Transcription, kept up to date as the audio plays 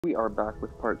We are back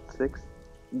with part 6,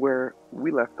 where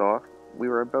we left off. We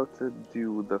were about to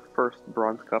do the first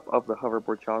Bronze Cup of the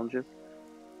hoverboard challenges.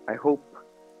 I hope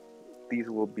these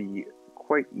will be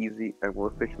quite easy and we'll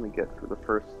efficiently get through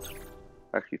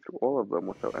through all of them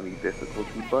without any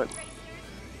difficulty, but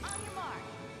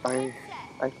I,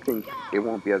 I think it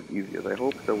won't be as easy as I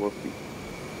hope, so we'll see.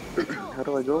 How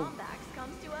do I go?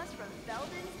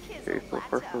 Okay, so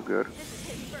far so good. This is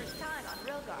his first time on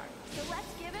Rilgar, so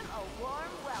let's give him a warm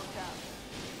welcome.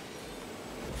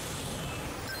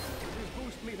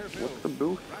 Boost meter What's the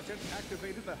boost? Ratchet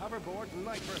activated the hoverboard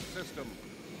nitrous system.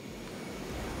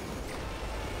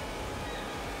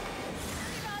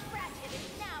 Underdog Ratchet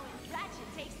is now in. Ratchet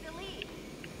takes the lead.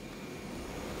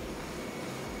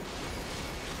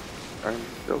 I'm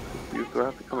still confused. Do I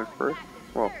have to come in first?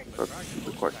 Well, that's a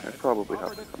stupid question. I probably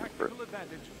have to come in first.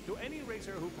 Advantage to any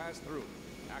racer who passed through.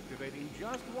 Activating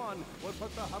just one will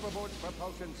put the hoverboard's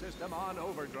propulsion system on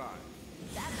overdrive.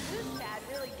 That boost pad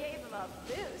really gave him a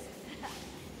boost.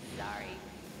 Sorry.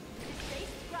 This race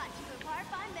is brought to you in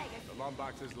part by Mega. The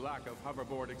Lombax's lack of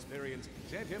hoverboard experience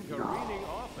sent him careening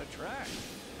off the track.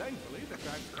 Thankfully, the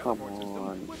track's teleport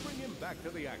system would bring him back to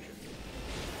the action.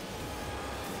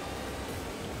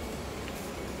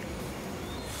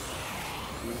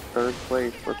 In third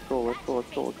place. Let's go, let's go,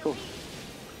 let's go, let's go.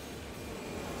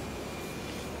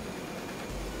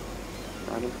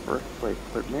 I'm in first place,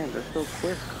 but man, they're so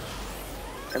quick.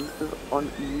 And this is on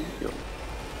easy.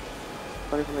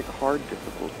 It's not even like a hard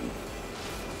difficulty.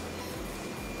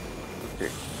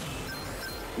 Okay.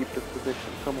 Keep this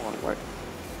position. Come on, why?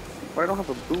 If I don't have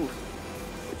a boost,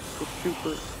 it's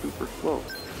so super slow.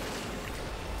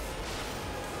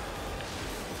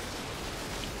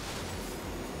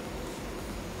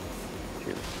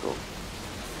 Okay, let's go.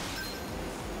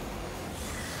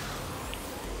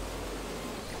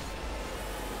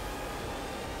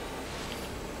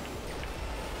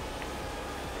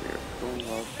 Okay, it's going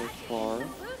well so far.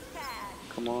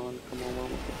 Come on, we're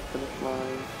almost at the finish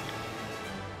line.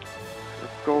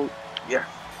 Let's go. Yes.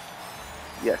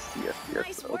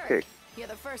 Nice work. Okay. You're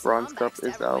the first Bronze Cup Lombax to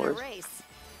is ever win a ours. race.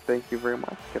 Thank you very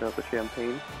much. Get out the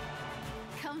champagne.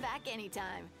 Come back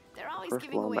anytime. They're always First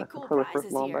giving away Lombax. cool That's how the prizes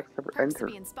first here. Lombax ever Perks to enter.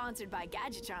 being sponsored by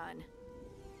Gadgetron.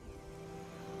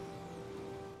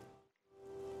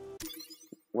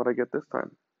 What'd I get this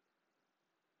time?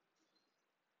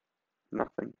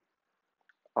 Nothing.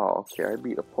 Oh, okay. I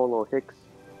beat Apollo Hicks.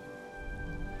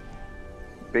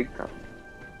 Big time.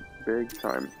 Big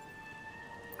time.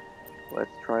 Let's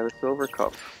try the Silver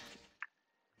Cup.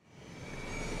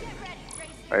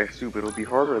 I assume it'll be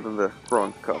harder than the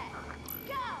Bronze Cup.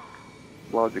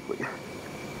 Logically.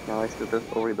 Now I see there's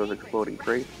already those exploding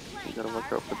crates. You gotta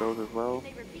watch out for those as well.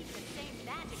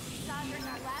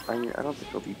 I mean, I don't think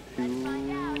it'll be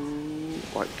too...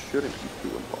 Well, it shouldn't be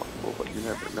too impossible, but you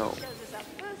never know.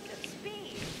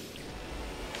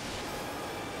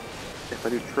 If I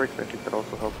do tricks, I think that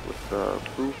also helps with the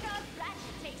boost.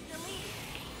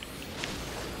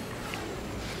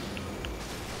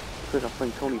 It's like I'm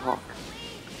playing Tony Hawk.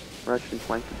 Ratchet and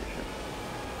Clank edition.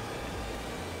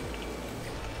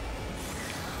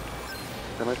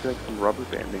 There might be like some rubber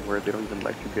banding where they don't even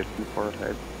let you get too far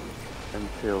ahead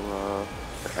until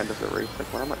the end of the race.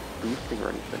 Like when I'm not boosting or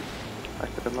anything, I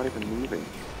said I'm not even moving.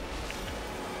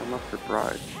 I'm not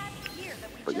surprised.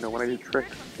 But you know, when I do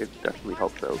tricks, it definitely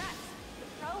helps out.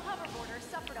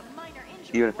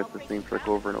 Even if it's the same trick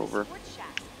over and over.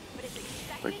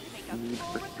 Like Need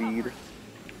for Speed,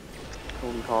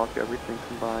 Tony Hawk, everything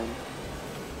combined.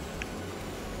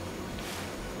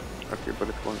 Okay, but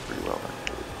it's going pretty well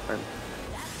actually. I'm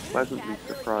pleasantly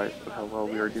surprised with how well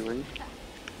we are doing.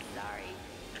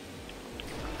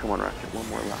 Come on, Ratchet, one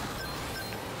more lap.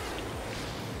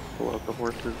 Pull out the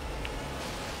horses.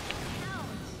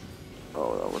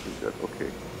 Oh, that wasn't good.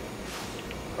 Okay.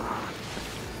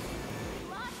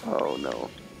 Oh no.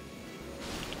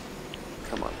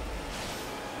 Come on.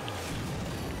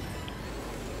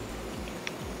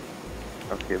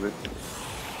 Okay,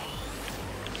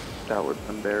 that was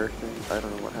embarrassing. I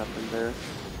don't know what happened there.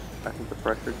 I think the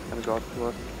pressure kind of got to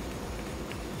us.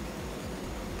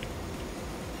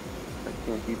 I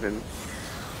can't even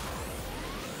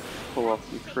pull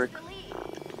off these tricks.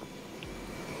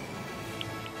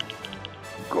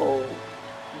 Go!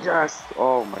 Yes!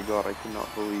 Oh my god, I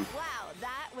cannot believe. Wow,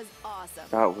 that was awesome.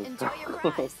 That was Enjoy your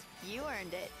prize. You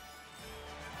earned it.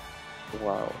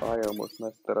 Wow, I almost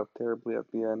messed that up terribly at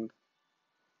the end.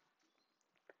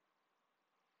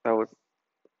 That was...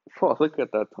 Oh, look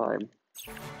at that time.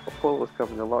 Apollo was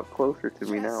coming a lot closer to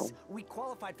me now. We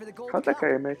qualified for the Gold How'd that Cup.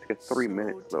 guy manage to get 3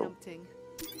 minutes though? Tempting.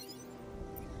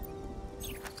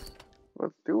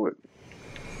 Let's do it.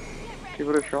 give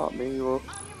it a shot. Maybe On your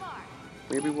mark.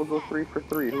 we'll go 3 for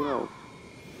 3. Who knows?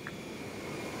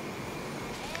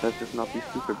 Let's just And not be they're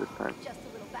stupid this off. time. Just a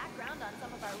little background on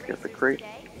some of our Get the racers crate.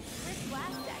 today. Chris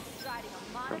Blackstack is riding a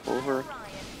Jump modified over. Orion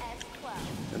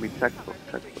S12. Let me Newcomer textbook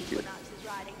Victor here. Equinox is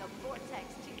riding a Vortex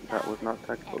 2000. That was not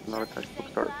textbook, And not a Jesse textbook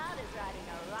St. start. Cloud is riding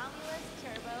a Romulus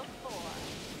Turbo 4.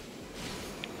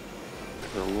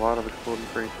 There's a lot of exploding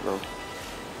crates though.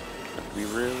 Have to be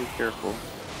really careful.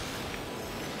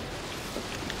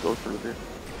 Let's go through this.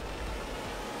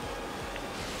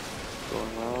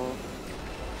 Going well.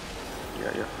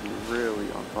 Yeah, you have to be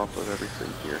really on top of everything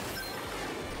here.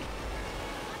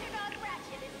 Underdog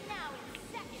Ratchet is now in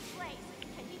second place.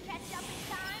 Can he catch up in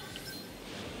time?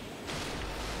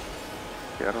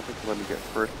 Okay, I don't think we'll let me get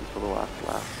first until the last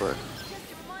lap, but Just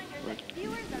a reminder that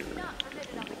viewers are not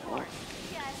permitted on the course.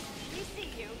 Yes, we see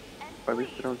you. And at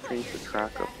least they please don't put change your the shirt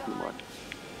track up back too on. much.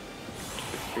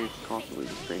 It stays constantly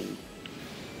the same.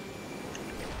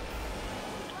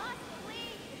 Lost the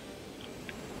lead.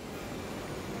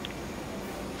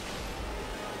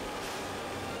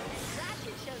 And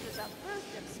Ratchet shows us a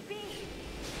boost of speed.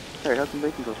 Hey, how come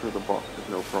they can go through the boxes,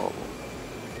 no problem?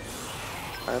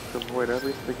 I have to avoid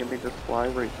everything and they just fly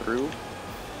right through?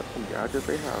 That's some gadget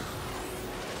they have.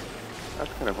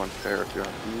 That's kind of unfair if you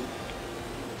ask me.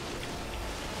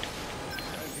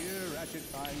 And here Ratchet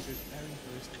finds his very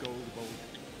first gold bolt.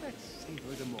 Let's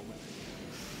savor the moment.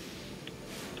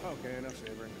 Okay, enough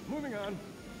savoring. Moving on.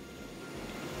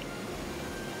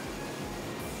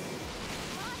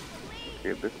 Lost the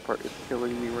lead. Okay, this part is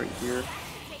killing me right here.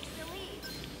 Ratchet takes the lead.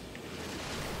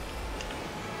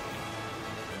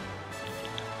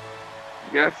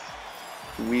 Yes!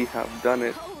 We have done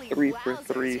it. Holy 3 for wowzers,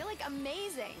 3. you're like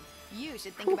amazing. You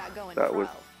should think about going That pro. was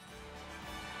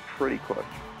pretty clutch.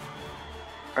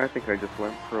 I think I just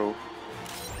went pro.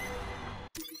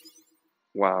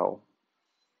 Wow.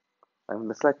 And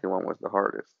the second one was the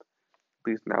hardest.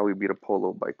 At least now we beat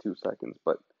Apollo by 2 seconds,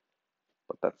 but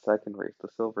that second race, the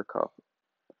Silver Cup,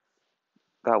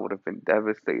 that would have been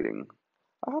devastating.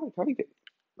 How do you get,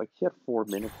 like, he had 4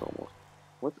 minutes almost.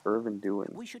 What's Irvin doing?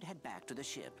 We should head back to the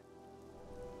ship.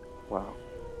 Wow.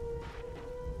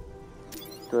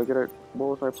 Did I get it?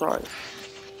 What was my prize?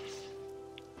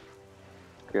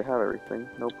 Okay, I had everything.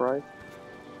 No prize?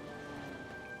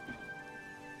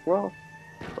 Well,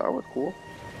 that was cool.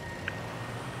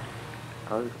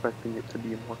 I was expecting it to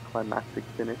be a more climactic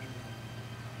finish.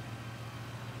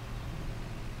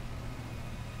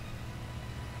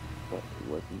 But it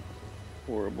wasn't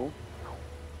horrible.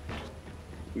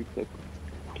 We took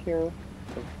care of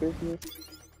business.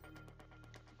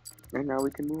 And now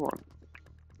we can move on.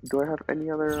 Do I have any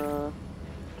other,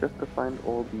 just to find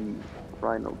all the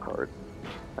Rhino cards?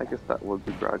 I guess that will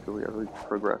do gradually as we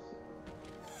progress.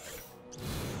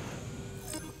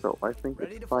 So I think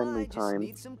Ready it's to finally fly, just time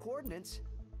need some coordinates.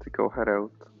 to go head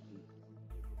out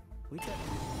We took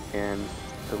and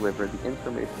deliver the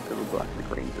information to the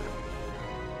Galactic Ranger.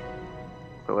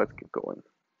 So let's get going.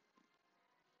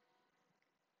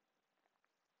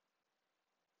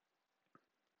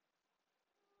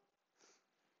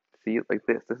 See it like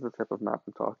this. This is the type of map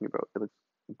I'm talking about. It looks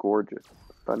gorgeous,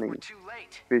 stunning, We're too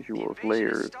late. visuals, The invasion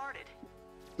layers, has started.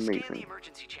 Scan the amazing.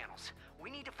 emergency channels. We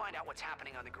need to find out what's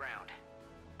happening on the ground.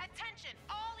 Attention,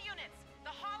 all units! The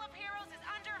Hall of Heroes is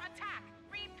under attack.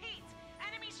 Repeat,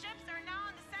 enemy ships are now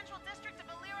in the central district of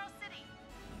Alero City.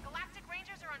 Galactic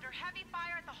Rangers are under heavy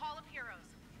fire at the Hall of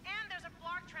Heroes. And there's a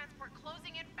Blarg transport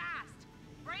closing in fast.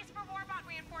 Brace for Warbot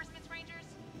reinforcements, Rangers.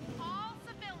 All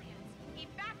civilians,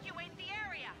 evacuate the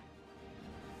area.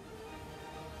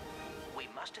 We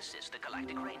must assist the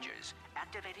Galactic Rangers,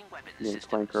 activating weapons Me and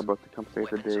systems. Clank are about to come save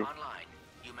the Weapons day. online.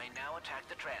 You may now attack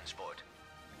the transport.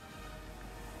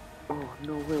 Oh,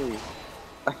 no way.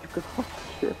 I took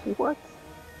off the ship. What?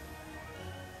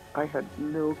 I had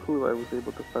no clue I was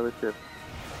able to fly the ship.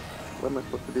 What am I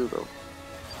supposed to do though?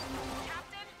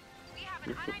 Captain, we have an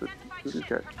You're supposed unidentified to do ship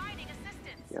that. providing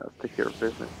assistance. Yeah, let's take care of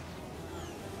business.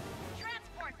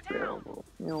 Transport There, down. well,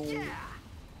 Yeah.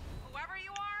 Whoever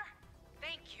you are,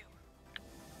 thank you.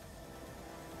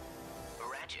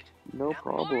 Ratchet. no More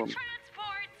problem.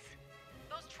 transports!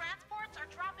 Those transports are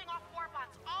dropping off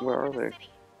warbots all Where over are the they? city.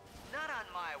 Not on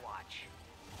my watch.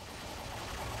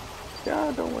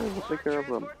 Yeah, don't worry, we'll take care of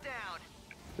them. Transport down.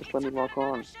 Just let me lock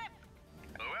on.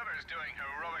 Whoever's doing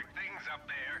heroic things up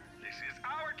there, this is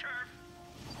our turf.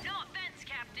 No offense,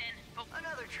 Captain, but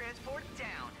Another transport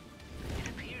down. It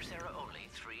appears there are only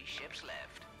 3 ships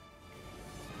left.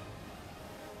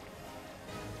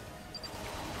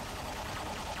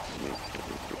 Make sure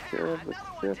we take care of the Another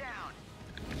one ship.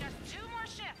 down. just 2 more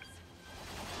ships.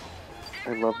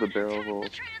 I love the Everyone barrel attack rolls. the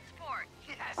transport.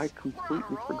 I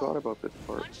completely forgot about this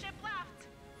part. One ship left.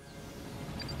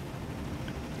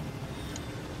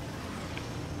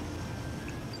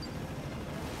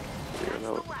 Yeah,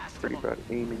 that was pretty bad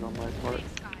aiming on my part.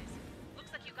 Thanks, guys.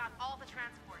 Looks like you got all the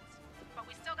transports. But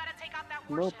we still gotta take out that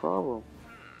No warship. problem.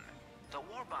 The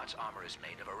warbot's armor is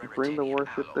made of a rare Bring the titanium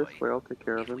warship alloy. this way, I'll take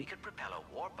care of If we him. could propel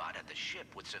a warbot at the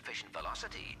ship with sufficient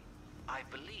velocity, I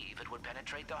believe it would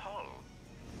penetrate the hull.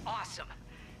 Awesome.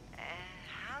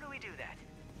 How do we do that?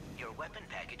 Your weapon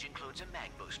package includes a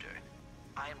mag booster.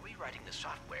 I am rewriting the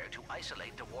software to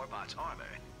isolate the warbot's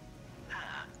armor.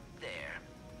 Ah, there.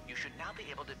 You should now be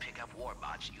able to pick up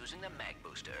warbots using the mag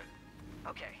booster.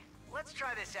 Okay, let's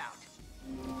try this out.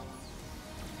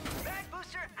 Mag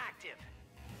booster active.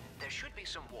 There should be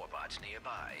some warbots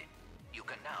nearby. You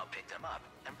can now pick them up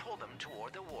and pull them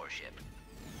toward the warship.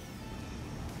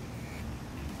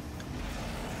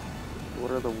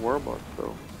 What are the warbots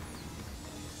though?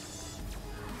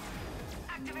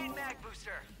 Activate mag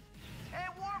booster. Hey,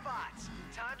 warbots!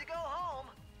 Time to go home.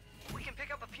 We can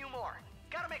pick up a few more.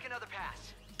 Gotta make another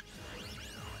pass.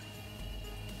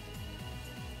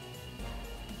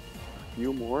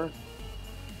 Few more?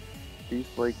 These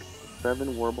like 7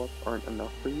 warbots aren't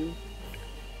enough for you?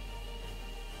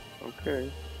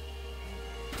 Okay.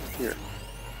 Here.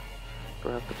 Do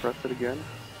I have to press it again?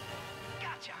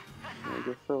 Gotcha. I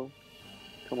guess so.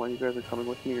 Come on, you guys are coming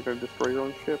with me. You're gonna destroy your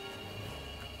own ship.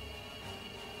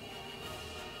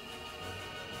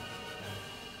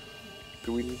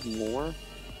 Do we need more?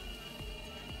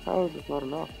 How is this not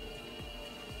enough?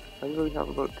 I really have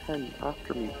about 10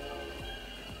 after me.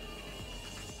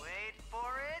 Wait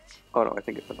for it. Oh no, I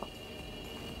think it's enough.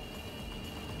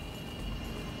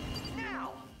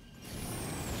 Now.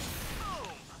 Boom.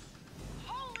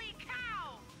 Holy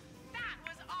cow! That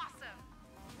was awesome.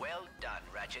 Well done,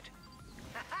 Ratchet.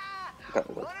 That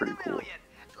was One pretty in a cool. million.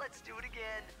 Let's do it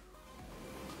again.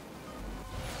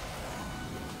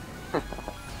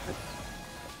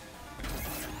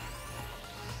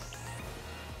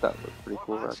 That was pretty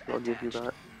cool, actually. I'll give you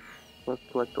that. Let's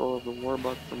collect all of the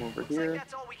warbots from over Looks here. like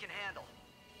that's all we can handle.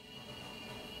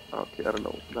 Okay, I don't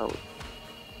know. That was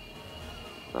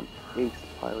some ace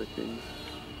piloting.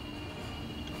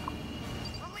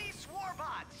 Release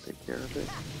warbots. Take care of it.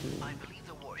 I believe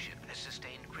the warship has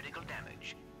sustained critical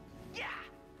damage. Yeah.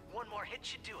 One more hit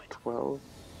should do it. 12.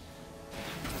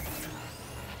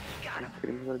 Got him. Okay,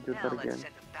 I'm gonna do Now that let's again.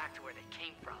 send them back to where they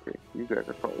came from. Okay, you guys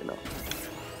are probably not.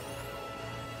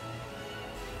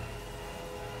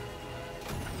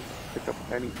 Pick up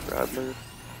any straddlers.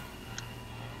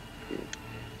 Okay.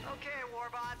 Okay,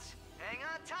 warbots. Hang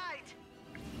on tight.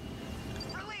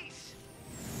 Release.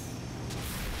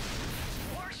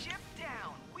 Warship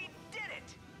down. We did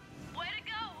it. Way to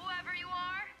go, whoever you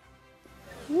are.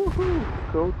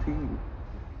 Woohoo! Go team.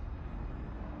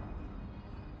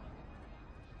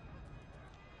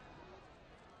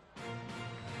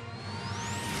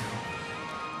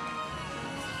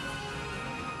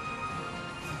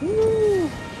 Woo!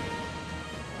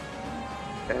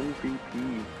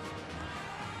 MVP.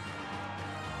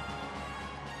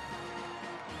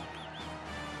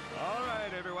 All right,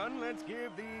 everyone, let's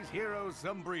give these heroes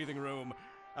some breathing room.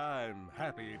 I'm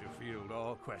happy to field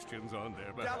all questions on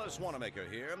their behalf. Dallas Wanamaker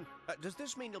here. Does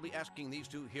this mean you'll be asking these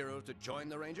two heroes to join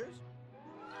the Rangers?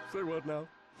 Say what now?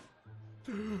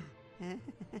 Well,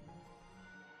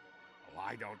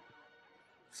 I don't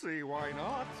see why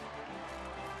not.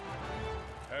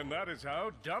 And that is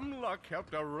how dumb luck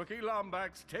helped a rookie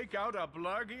Lombax take out a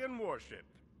Blargian warship.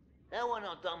 That wasn't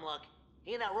no dumb luck.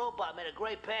 He and that robot made a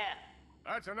great pair.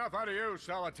 That's enough out of you,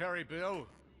 Solitary Bill.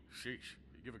 Sheesh,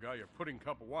 you give a guy your pudding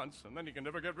cup once, and then you can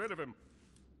never get rid of him.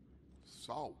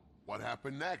 So, what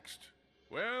happened next?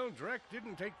 Well, Drek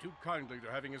didn't take too kindly to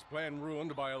having his plan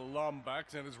ruined by a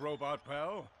Lombax and his robot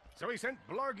pal, so he sent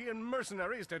Blargian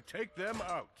mercenaries to take them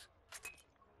out.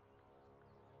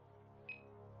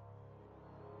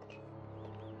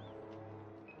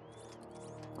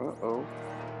 Uh-oh.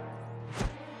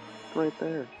 Right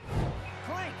there.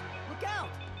 Clank, look out.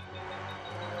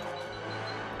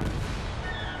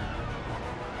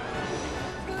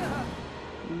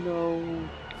 No.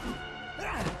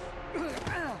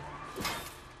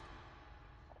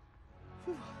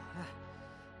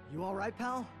 You all right,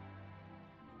 pal?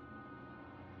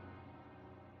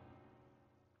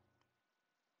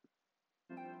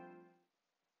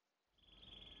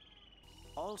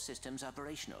 All systems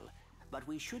operational, but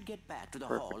we should get back to the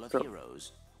Perfect. Hall of So-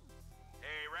 Heroes.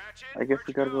 Hey, Ratchet. I guess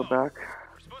we gotta go back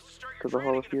We're supposed to start to the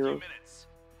Hall of Heroes.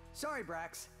 Sorry,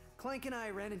 Brax. Clank and I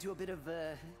ran into a bit of,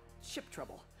 ship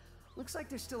trouble. Looks like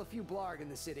there's still a few Blarg in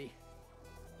the city.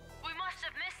 We must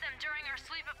have missed them during our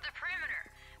sweep of the perimeter.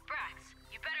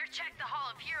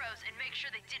 and make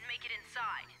sure they didn't make it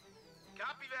inside.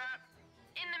 Copy that.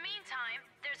 In the meantime,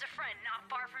 there's a friend not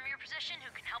far from your position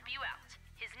who can help you out.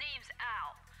 His name's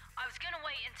Al. I was gonna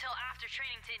wait until after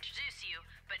training to introduce you,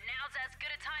 but now's as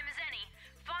good a time as any.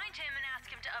 Find him and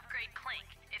ask him to upgrade Clank.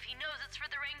 If he knows it's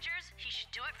for the Rangers, he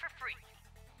should do it for free.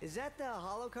 Is that the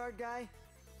holocard guy?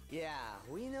 Yeah,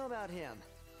 we know about him.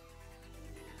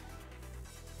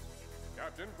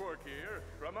 Captain Quirk here,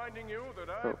 reminding you that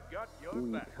I've got your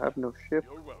We back. have no ship,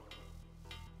 You're welcome.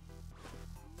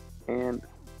 and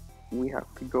we have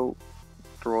to go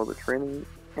through all the training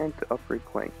and to upgrade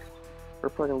Clank. We're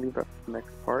probably gonna leave that for the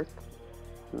next part,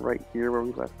 right here where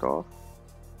we left off,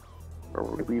 or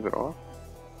where we leave it off.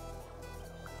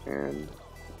 And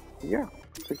yeah,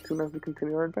 stay tuned as we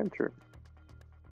continue our adventure.